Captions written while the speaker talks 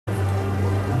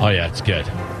Oh, yeah, it's good.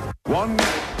 One.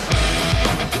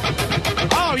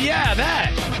 Oh, yeah,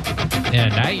 that. Yeah,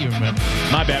 now you remember.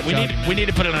 My bad. We need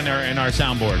to put it on in our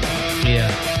soundboard. Yeah.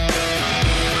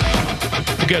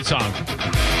 It's a good song.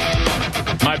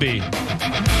 Might be.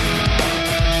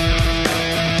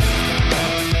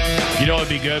 You know what would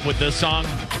be good with this song?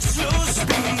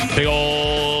 Big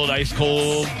old ice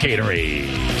cold Gatorade.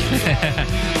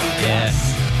 Yeah.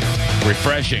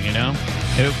 Refreshing, you know?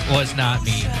 It was not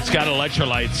me. It's got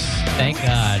electrolytes. Thank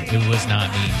God it was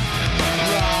not me.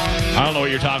 I don't know what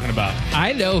you're talking about.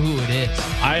 I know who it is.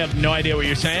 I have no idea what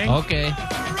you're saying. Okay.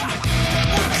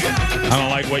 I don't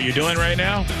like what you're doing right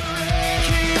now.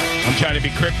 I'm trying to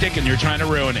be cryptic, and you're trying to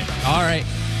ruin it. All right.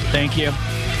 Thank you.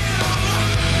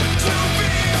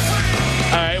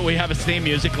 All right, we have a theme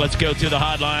music. Let's go to the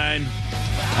hotline.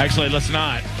 Actually, let's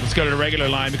not. Let's go to the regular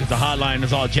line because the hotline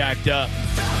is all jacked up.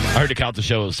 I heard to count the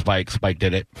show was Spike. Spike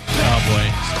did it. Oh, boy.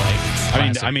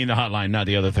 Spike. I mean the hotline, not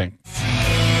the other thing.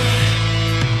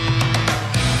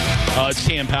 It's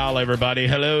TM Powell, everybody.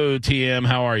 Hello, TM.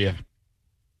 How are you?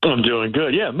 I'm doing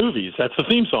good. Yeah, movies. That's the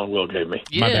theme song Will gave me.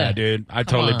 Yeah. My bad, dude. I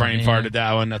totally brain farted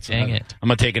that one. Dang it. I'm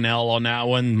going to take an L on that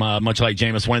one, much like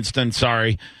Jameis Winston.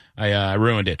 Sorry, I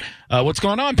ruined it. What's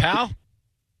going on, pal?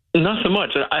 Not so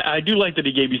much. I do like that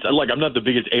he gave you, like, I'm not the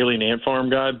biggest Alien Ant Farm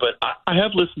guy, but I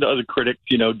have listened to other critics,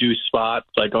 do spots,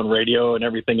 like, on radio and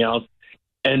everything else,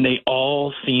 and they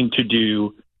all seem to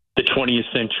do the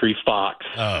 20th Century Fox.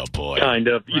 Oh, boy. Kind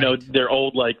of, Right. they're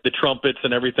old, like, the trumpets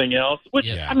and everything else, which,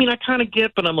 Yeah. I mean, I kind of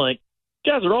get, but I'm like,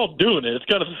 guys are all doing it. It's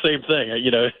kind of the same thing.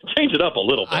 Change it up a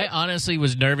little bit. I honestly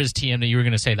was nervous, TM, that you were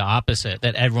going to say the opposite,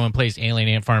 that everyone plays Alien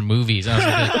Ant Farm movies. I was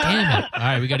like, damn it. All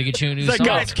right, we got to get you a new It's like, song.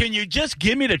 guys, can you just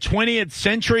give me the 20th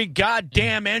century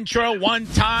goddamn intro one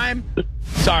time?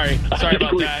 Sorry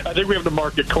about that. I think we have the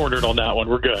market cornered on that one.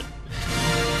 We're good.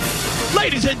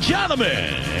 Ladies and gentlemen,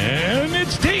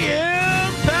 it's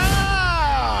TM Powell.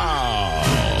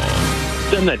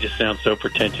 Doesn't that just sound so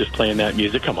pretentious playing that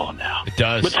music? Come on now. It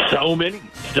does. But so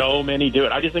many do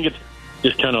it. I just think it's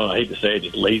just kind of, I hate to say it,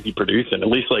 just lazy producing. At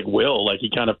least like Will, like he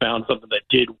kind of found something that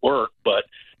did work, but,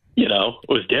 it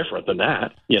was different than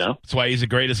that, That's why he's the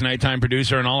greatest nighttime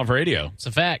producer in all of radio. It's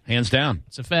a fact. Hands down.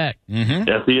 It's a fact. Mm-hmm.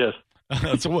 Yes, he is.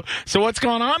 So what's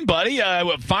going on, buddy?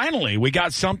 Finally, we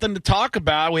got something to talk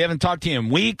about. We haven't talked to you in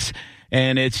weeks,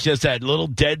 and it's just that little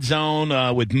dead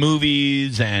zone with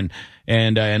movies and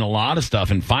a lot of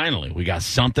stuff. And finally, we got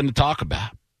something to talk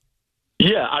about.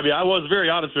 Yeah, I mean, I was very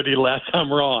honest with you last time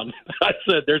we're on. I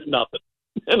said there's nothing,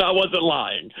 and I wasn't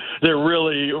lying. There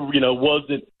really,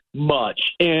 wasn't much.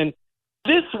 And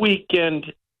this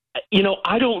weekend,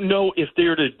 I don't know if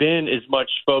there had been as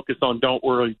much focus on Don't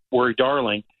Worry,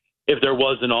 Darling if there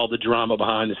wasn't all the drama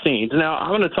behind the scenes. Now, I'm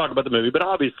going to talk about the movie, but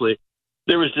obviously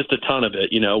there was just a ton of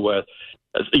it, with,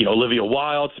 Olivia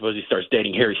Wilde, suppose he starts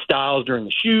dating Harry Styles during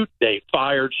the shoot. They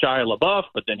fired Shia LaBeouf,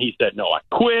 but then he said, no, I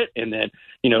quit. And then,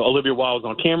 Olivia Wilde was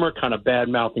on camera kind of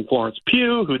bad-mouthing Florence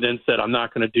Pugh, who then said, I'm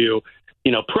not going to do,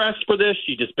 press for this.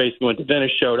 She just basically went to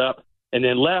Venice, showed up, and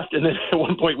then left. And then at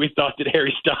one point we thought that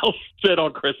Harry Styles spit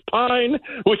on Chris Pine,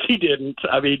 which he didn't.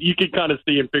 I mean, you could kind of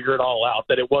see and figure it all out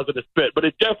that it wasn't a spit, but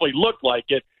it definitely looked like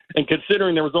it. And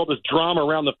considering there was all this drama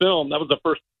around the film, that was the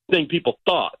first thing people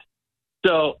thought.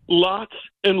 So lots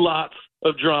and lots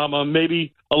of drama.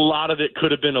 Maybe a lot of it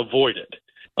could have been avoided.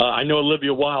 I know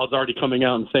Olivia Wilde's already coming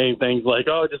out and saying things like,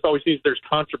 oh, it just always seems there's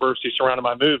controversy surrounding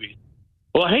my movies.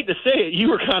 Well, I hate to say it, you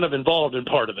were kind of involved in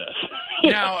part of this.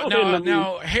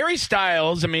 Now, Harry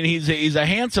Styles, I mean, he's a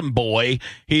handsome boy.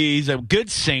 He's a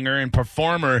good singer and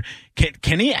performer.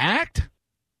 Can he act?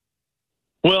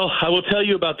 Well, I will tell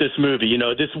you about this movie.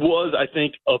 This was, I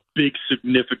think, a big,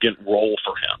 significant role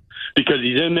for him because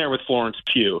he's in there with Florence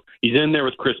Pugh. He's in there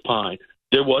with Chris Pine.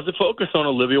 There was a focus on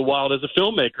Olivia Wilde as a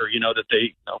filmmaker,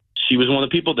 that she was one of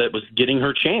the people that was getting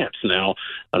her chance. Now,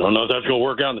 I don't know if that's going to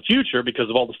work out in the future because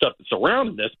of all the stuff that's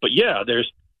surrounding this, but yeah,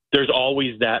 there's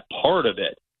always that part of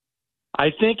it. I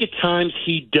think at times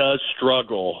he does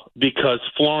struggle because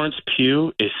Florence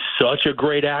Pugh is such a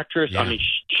great actress. Yeah. I mean,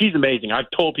 she's amazing.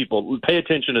 I've told people, pay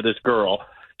attention to this girl.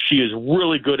 She is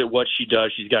really good at what she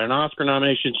does. She's got an Oscar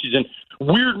nomination. She's in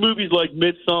weird movies like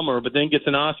Midsummer, but then gets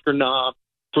an Oscar nom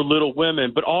for Little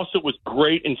Women, but also was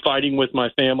great in Fighting with My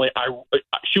Family.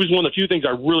 She was one of the few things I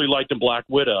really liked in Black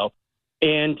Widow.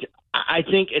 And I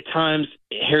think at times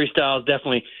Harry Styles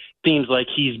definitely seems like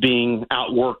he's being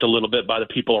outworked a little bit by the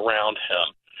people around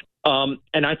him.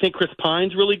 And I think Chris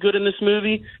Pine's really good in this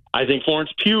movie. I think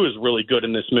Florence Pugh is really good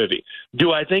in this movie.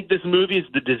 Do I think this movie is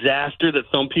the disaster that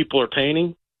some people are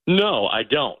painting? No, I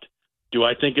don't. Do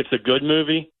I think it's a good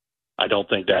movie? I don't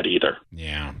think that either.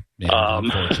 Yeah. Yeah,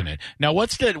 unfortunate. Now,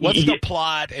 what's the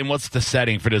plot and what's the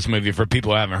setting for this movie for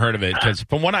people who haven't heard of it? Because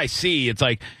from what I see, it's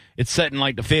like it's set in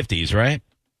like the 50s, right?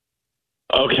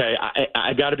 Okay,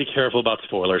 I got to be careful about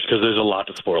spoilers because there's a lot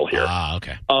to spoil here. Ah,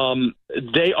 okay.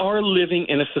 They are living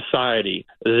in a society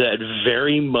that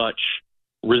very much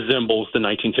resembles the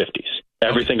 1950s.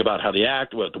 Everything about how they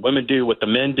act, what the women do, what the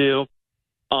men do.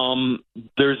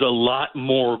 There's a lot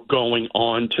more going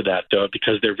on to that, though,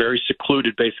 because they're very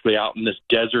secluded, basically out in this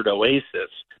desert oasis.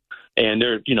 And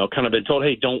they're, kind of been told,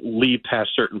 hey, don't leave past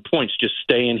certain points. Just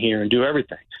stay in here and do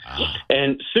everything.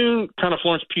 And soon, kind of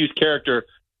Florence Pugh's character,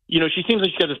 she seems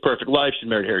like she's got this perfect life. She's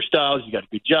married Harry Styles. She's got a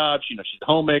good job. She's a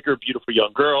homemaker, beautiful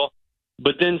young girl.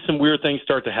 But then some weird things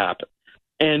start to happen.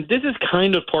 And this is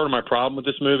kind of part of my problem with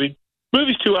this movie. The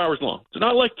movie's 2 hours long. It's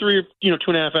not like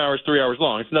 2.5 hours, 3 hours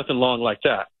long. It's nothing long like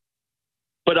that.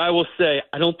 But I will say,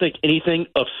 I don't think anything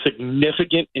of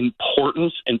significant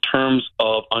importance in terms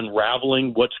of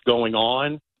unraveling what's going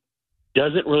on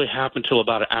doesn't really happen until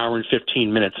about an hour and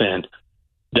 15 minutes in.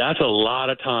 That's a lot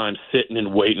of time sitting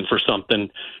and waiting for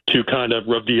something to kind of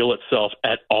reveal itself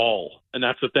at all. And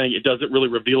that's the thing. It doesn't really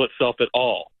reveal itself at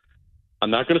all.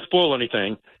 I'm not going to spoil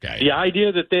anything. Okay. The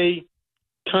idea that they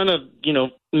kind of,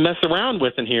 mess around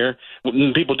with in here,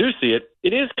 when people do see it,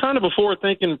 it is kind of a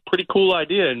forward-thinking, pretty cool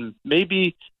idea, and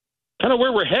maybe kind of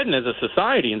where we're heading as a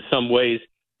society in some ways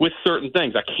with certain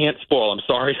things. I can't spoil. I'm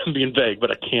sorry I'm being vague,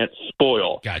 but I can't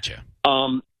spoil. Gotcha.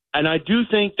 And I do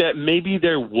think that maybe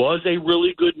there was a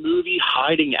really good movie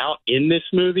hiding out in this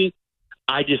movie.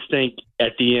 I just think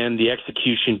at the end, the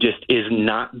execution just is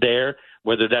not there,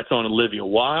 whether that's on Olivia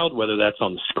Wilde, whether that's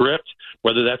on the script,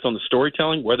 whether that's on the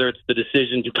storytelling, whether it's the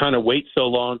decision to kind of wait so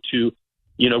long to,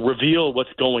 reveal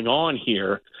what's going on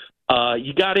here.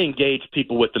 You got to engage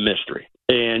people with the mystery,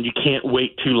 and you can't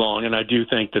wait too long. And I do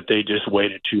think that they just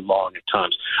waited too long at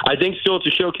times. I think still it's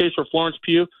a showcase for Florence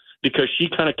Pugh, because she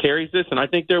kind of carries this, and I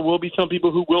think there will be some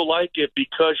people who will like it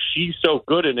because she's so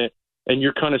good in it, and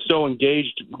you're kind of so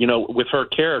engaged, with her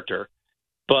character.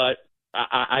 But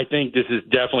I think this is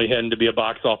definitely heading to be a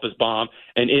box office bomb,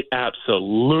 and it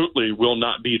absolutely will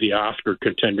not be the Oscar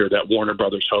contender that Warner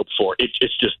Brothers hoped for. It's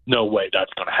just no way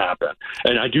that's going to happen.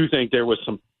 And I do think there was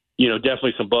some,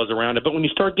 definitely some buzz around it. But when you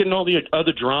start getting all the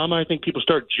other drama, I think people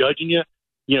start judging you.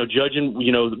 Judging,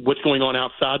 what's going on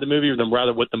outside the movie, or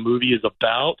rather what the movie is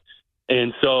about.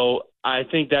 And so I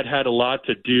think that had a lot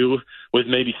to do with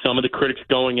maybe some of the critics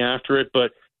going after it.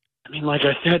 But, I mean, like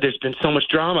I said, there's been so much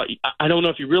drama. I don't know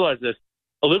if you realize this.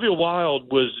 Olivia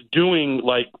Wilde was doing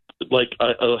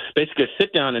basically a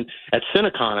sit-down at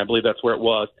Cinecon, I believe that's where it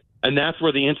was. And that's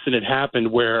where the incident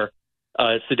happened where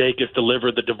Sudeikis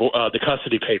delivered the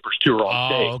custody papers to her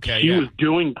on stage. Okay, she was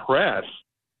doing press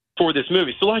for this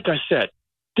movie. So like I said,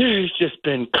 there's just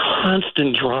been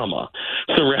constant drama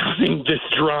surrounding this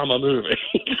drama movie.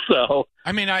 So,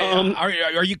 I mean,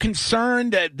 are you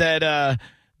concerned that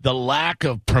the lack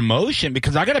of promotion?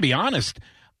 Because I got to be honest,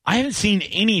 I haven't seen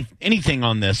anything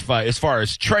on this as far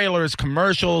as trailers,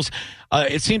 commercials.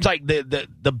 It seems like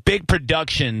the big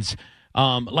productions,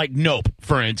 like Nope,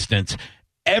 for instance.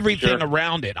 Everything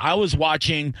around it. I was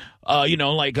watching,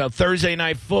 like a Thursday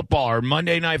night football or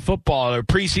Monday night football or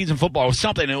preseason football or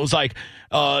something. And it was like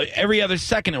every other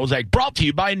second, it was like brought to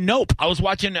you by Nope. I was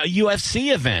watching a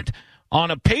UFC event on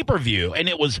a pay-per-view, and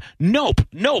it was Nope,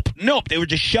 Nope, Nope. They were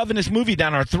just shoving this movie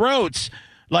down our throats,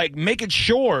 like making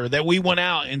sure that we went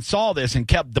out and saw this and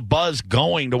kept the buzz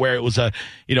going to where it was it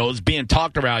was being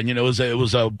talked about. It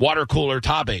was a water cooler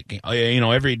topic,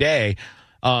 every day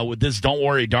with this Don't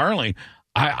Worry, Darling.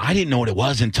 I didn't know what it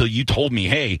was until you told me,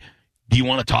 hey, do you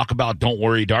want to talk about Don't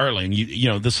Worry, Darling?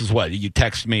 This is what you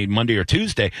text me Monday or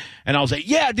Tuesday. And I was like,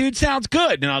 yeah, dude, sounds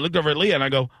good. And I looked over at Leah and I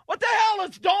go, what the hell?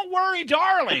 It's Don't Worry,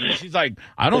 Darling. And she's like,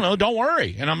 I don't know. Don't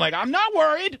worry. And I'm like, I'm not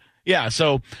worried. Yeah.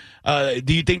 So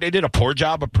do you think they did a poor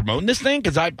job of promoting this thing?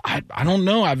 Because I don't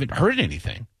know. I haven't heard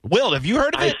anything. Will, have you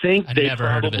heard of it? I think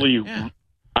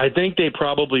I think they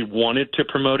probably wanted to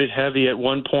promote it heavy at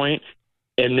one point.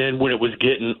 And then when it was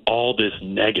getting all this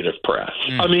negative press,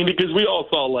 I mean, because we all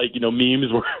saw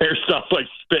memes where stuff like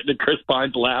spitting in Chris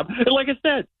Pine's lap. And like I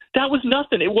said, that was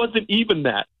nothing. It wasn't even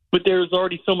that. But there was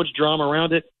already so much drama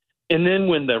around it. And then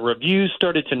when the reviews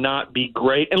started to not be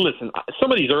great, and listen,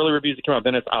 some of these early reviews that came out of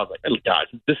Venice, I was like, hey, guys,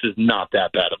 this is not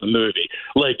that bad of a movie.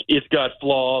 Like, it's got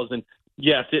flaws, and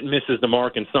yes, it misses the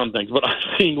mark in some things, but I've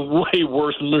seen way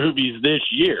worse movies this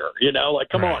year.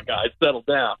 Come on, guys, settle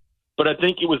down. But I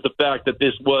think it was the fact that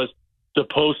this was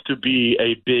supposed to be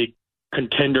a big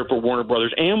contender for Warner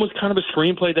Brothers and was kind of a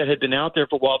screenplay that had been out there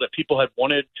for a while that people had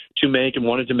wanted to make. And,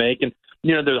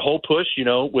 the whole push,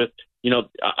 with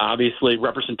obviously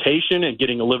representation and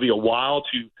getting Olivia Wilde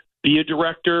to be a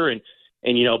director and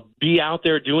be out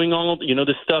there doing all,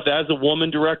 this stuff as a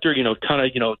woman director, kind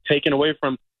of, taken away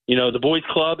from, the boys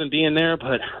club and being there.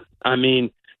 But I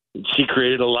mean, she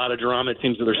created a lot of drama, it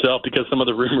seems, with herself, because some of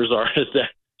the rumors are is that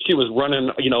she was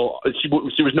running,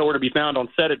 she was nowhere to be found on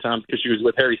set at times because she was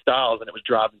with Harry Styles and it was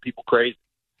driving people crazy.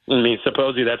 I mean,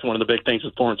 supposedly that's one of the big things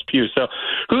with Florence Pugh. So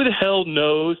who the hell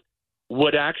knows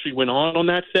what actually went on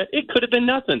that set? It could have been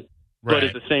nothing. Right. But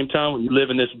at the same time, when you live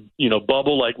in this,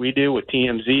 bubble like we do with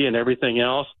TMZ and everything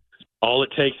else, all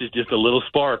it takes is just a little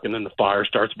spark, and then the fire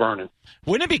starts burning.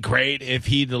 Wouldn't it be great if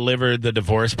he delivered the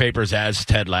divorce papers as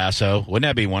Ted Lasso? Wouldn't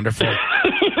that be wonderful?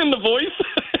 In the voice?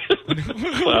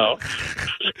 Well,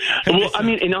 I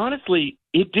mean, and honestly,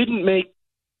 that didn't make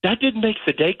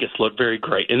Sudeikis look very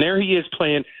great. And there he is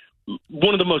playing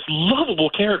one of the most lovable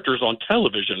characters on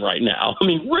television right now. I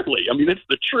mean, really. I mean, it's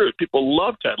the truth. People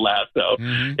love Ted Lasso.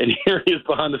 Mm-hmm. And here he is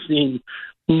behind the scenes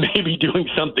maybe doing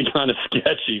something kind of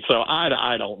sketchy. So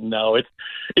I don't know. It's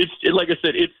like I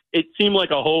said, it seemed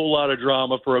like a whole lot of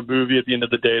drama for a movie at the end of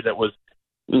the day that was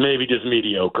maybe just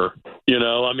mediocre.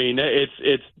 I mean,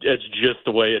 it's just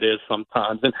the way it is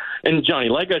sometimes. And Johnny,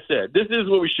 like I said, this is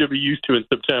what we should be used to in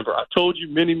September. I've told you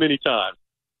many, many times.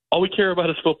 All we care about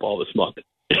is football this month.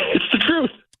 It's the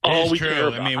truth. It's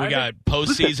true. I mean, we got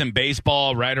postseason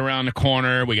baseball right around the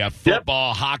corner. We got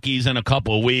football, hockey's in a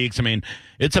couple of weeks. I mean,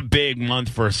 it's a big month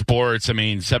for sports. I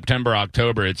mean, September,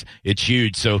 October, it's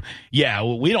huge. So, yeah,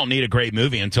 we don't need a great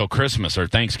movie until Christmas or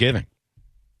Thanksgiving.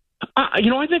 I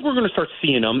think we're going to start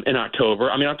seeing them in October.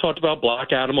 I mean, I talked about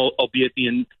Black Adam will be at the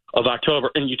end of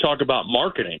October, and you talk about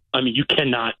marketing. I mean, you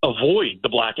cannot avoid the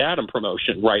Black Adam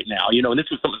promotion right now, and this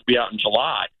was something to be out in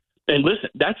July. And listen,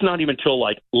 that's not even till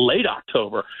like late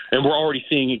October, and we're already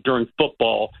seeing it during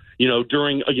football,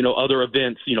 during other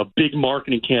events, big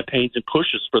marketing campaigns and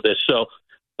pushes for this. So,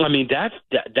 I mean,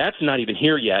 that's not even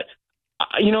here yet.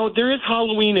 There is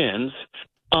Halloween Ends.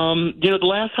 The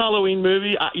last Halloween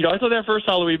movie, I thought that first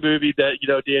Halloween movie that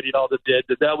Danny and all that did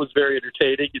that was very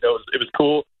entertaining. It was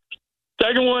cool.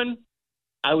 Second one,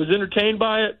 I was entertained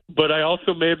by it, but I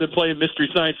also may have been playing Mystery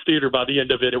Science Theater by the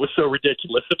end of it. It was so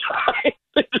ridiculous at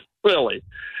times. Really.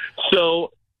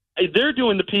 So they're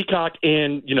doing the Peacock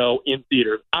in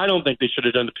theaters. I don't think they should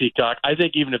have done the Peacock. I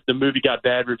think even if the movie got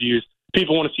bad reviews,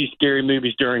 people want to see scary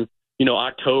movies during,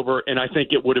 October, and I think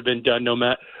it would have been done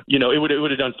it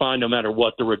would have done fine no matter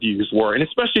what the reviews were, and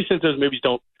especially since those movies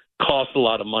don't cost a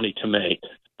lot of money to make.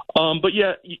 But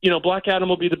yeah, Black Adam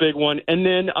will be the big one, and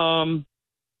then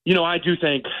I do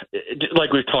think,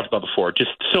 like we've talked about before,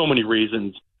 just so many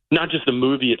reasons, not just the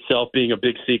movie itself being a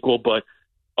big sequel, but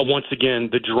once again,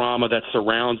 the drama that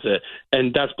surrounds it,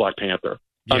 and that's Black Panther.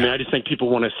 Yeah. I mean, I just think people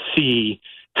want to see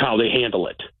how they handle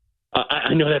it.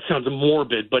 I know that sounds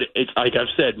morbid, but it's like I've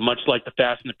said, much like the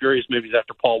Fast and the Furious movies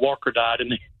after Paul Walker died, and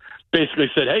they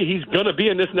basically said, hey, he's going to be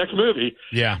in this next movie.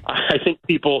 Yeah. I think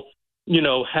people,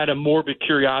 had a morbid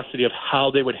curiosity of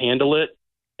how they would handle it.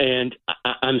 And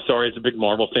I'm sorry, as a big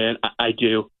Marvel fan, I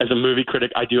do. As a movie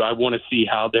critic, I do. I want to see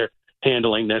how they're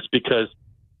handling this because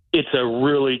it's a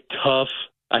really tough,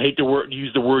 I hate to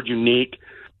use the word unique,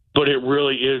 but it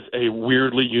really is a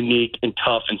weirdly unique and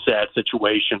tough and sad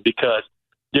situation because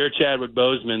there Chadwick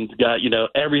Boseman's got,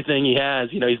 everything he has.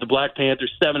 He's the Black Panther,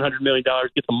 $700 million,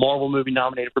 gets a Marvel movie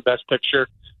nominated for Best Picture.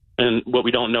 And what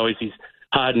we don't know is he's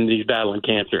hiding, he's battling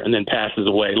cancer and then passes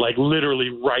away, like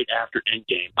literally right after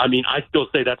Endgame. I mean, I still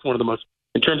say that's one of the most,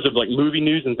 in terms of like movie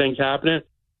news and things happening,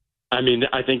 I mean,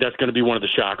 I think that's going to be one of the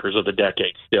shockers of the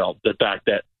decade still, the fact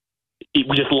that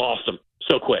we just lost him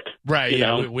so quick. Right,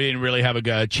 yeah. We didn't really have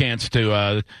a chance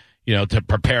to to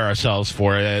prepare ourselves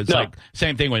for it. It's like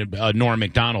same thing with Norm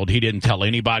Macdonald. He didn't tell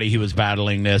anybody he was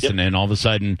battling this, and then all of a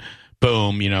sudden,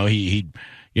 boom, he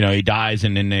dies,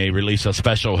 and then they release a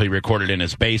special he recorded in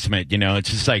his basement. It's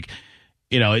just like,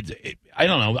 I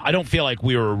don't know. I don't feel like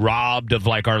we were robbed of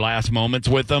like our last moments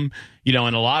with him. In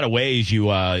a lot of ways, you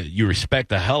respect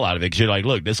the hell out of it because you're like,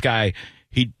 look, this guy,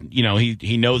 he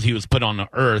knows he was put on the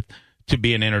earth to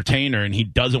be an entertainer, and he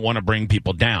doesn't want to bring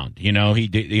people down.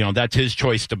 That's his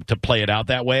choice to play it out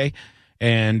that way.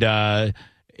 And, and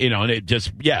it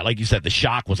just, like you said, the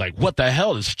shock was like, what the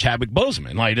hell is Chadwick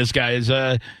Boseman? Like, this guy is,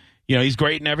 he's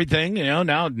great and everything,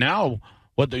 now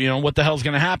what the hell's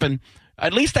going to happen?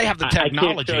 At least they have the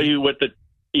technology. I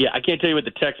can't tell you what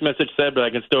the text message said, but I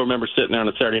can still remember sitting there on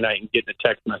a Saturday night and getting a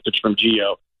text message from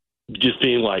Gio just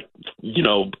being like,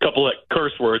 a couple of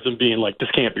curse words and being like, this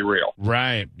can't be real.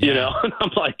 Right. And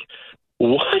I'm like,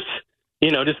 what?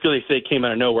 Just because they say it came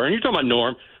out of nowhere. And you're talking about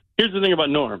Norm. Here's the thing about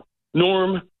Norm.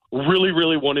 Norm really,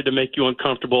 really wanted to make you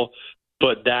uncomfortable,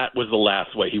 but that was the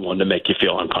last way he wanted to make you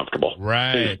feel uncomfortable.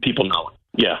 Right. People know it.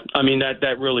 Yeah, I mean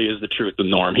that really is the truth of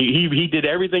Norm. He did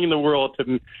everything in the world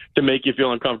to make you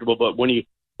feel uncomfortable, but when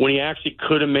he actually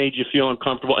could have made you feel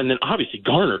uncomfortable, and then obviously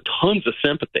garnered tons of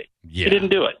sympathy, he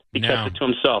didn't do it. He kept it to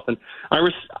himself, and I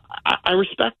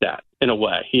respect that in a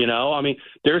way. You know, I mean,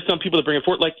 there are some people that bring it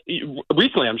forward. Like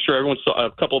recently, I'm sure everyone saw.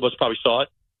 A couple of us probably saw it.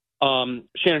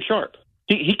 Shannon Sharp.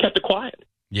 He kept it quiet.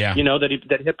 Yeah. You know, that he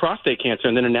had prostate cancer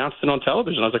and then announced it on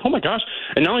television. I was like, oh, my gosh.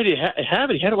 And not only did he have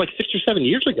it, he had it like 6 or 7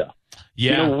 years ago.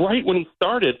 Yeah. You know, right when he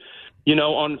started, you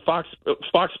know, on Fox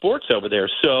Sports over there.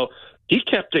 So he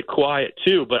kept it quiet,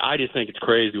 too. But I just think it's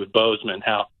crazy with Bozeman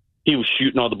how he was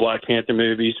shooting all the Black Panther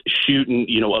movies, shooting,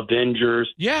 you know,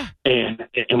 Avengers. Yeah. And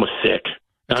was sick.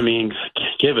 I mean,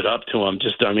 give it up to him.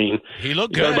 Just, I mean, he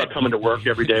looked good. About coming to work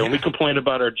every day. When we complain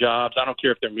about our jobs, I don't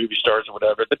care if they're movie stars or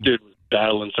whatever. The dude was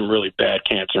battling some really bad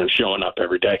cancer and showing up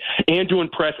every day and doing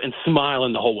press and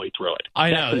smiling the whole way through it.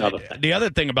 I know. The other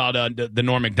thing about the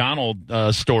Norm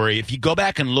Macdonald story, if you go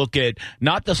back and look at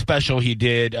not the special he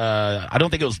did, I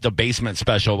don't think it was the basement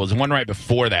special. It was one right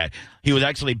before that. He was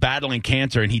actually battling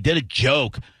cancer, and he did a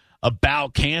joke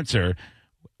about cancer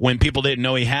when people didn't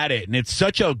know he had it. And it's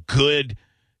such a good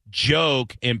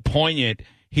joke and poignant.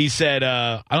 He said,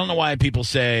 I don't know why people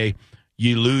say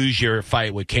you lose your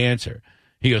fight with cancer.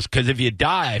 He goes, because if you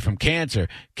die from cancer,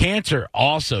 cancer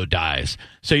also dies.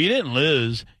 So you didn't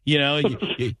lose. You know,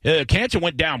 cancer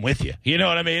went down with you. You know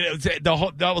what I mean?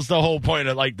 That was the whole point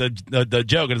of like the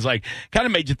joke. And it's like kind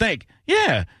of made you think,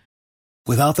 yeah.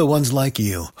 Without the ones like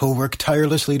you who work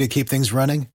tirelessly to keep things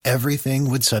running, everything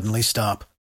would suddenly stop.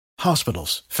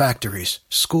 Hospitals, factories,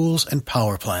 schools, and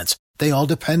power plants, they all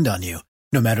depend on you.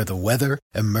 No matter the weather,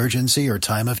 emergency, or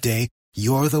time of day,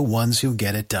 you're the ones who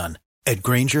get it done. At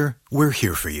Grainger, we're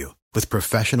here for you with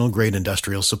professional-grade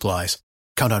industrial supplies.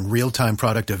 Count on real-time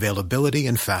product availability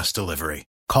and fast delivery.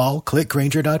 Call, click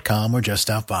Grainger.com, or just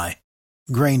stop by.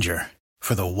 Grainger,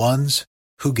 for the ones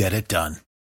who get it done.